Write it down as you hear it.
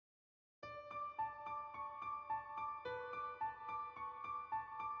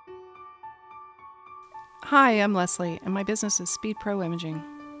Hi, I'm Leslie, and my business is Speedpro Imaging.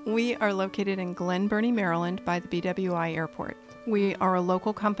 We are located in Glen, Burnie, Maryland by the BWI airport. We are a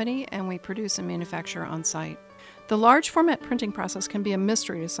local company and we produce and manufacture on site. The large format printing process can be a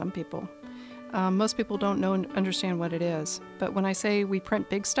mystery to some people. Most people don't know and understand what it is, but when I say we print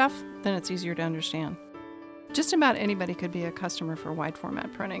big stuff, then it's easier to understand. Just about anybody could be a customer for wide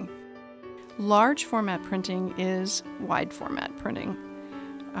format printing. Large format printing is wide format printing.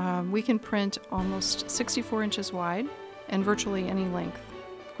 We can print almost 64 inches wide and virtually any length.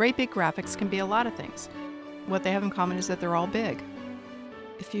 Great big graphics can be a lot of things. What they have in common is that they're all big.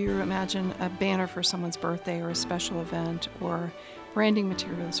 If you imagine a banner for someone's birthday or a special event, or branding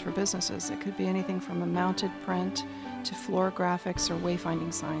materials for businesses, it could be anything from a mounted print to floor graphics or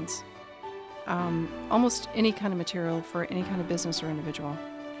wayfinding signs. Almost any kind of material for any kind of business or individual.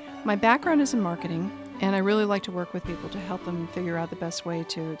 My background is in marketing, and I really like to work with people to help them figure out the best way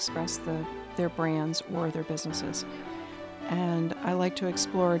to express their brands or their businesses. And I like to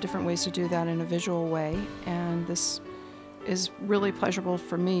explore different ways to do that in a visual way, and this is really pleasurable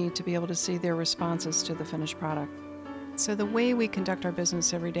for me to be able to see their responses to the finished product. So the way we conduct our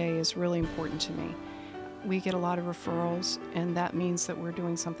business every day is really important to me. We get a lot of referrals, and that means that we're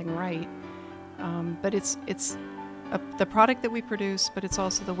doing something right. But it's the product that we produce, but it's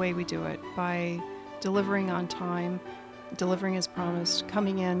also the way we do it, by delivering on time, delivering as promised,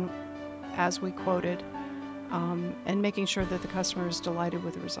 coming in as we quoted, and making sure that the customer is delighted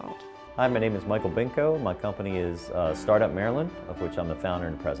with the result. Hi, my name is Michael Binko. My company is Startup Maryland, of which I'm the founder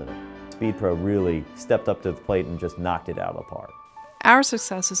and president. Speedpro really stepped up to the plate and just knocked it out of the park. Our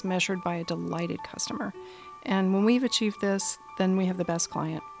success is measured by a delighted customer. And when we've achieved this, then we have the best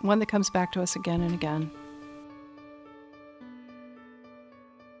client, one that comes back to us again and again.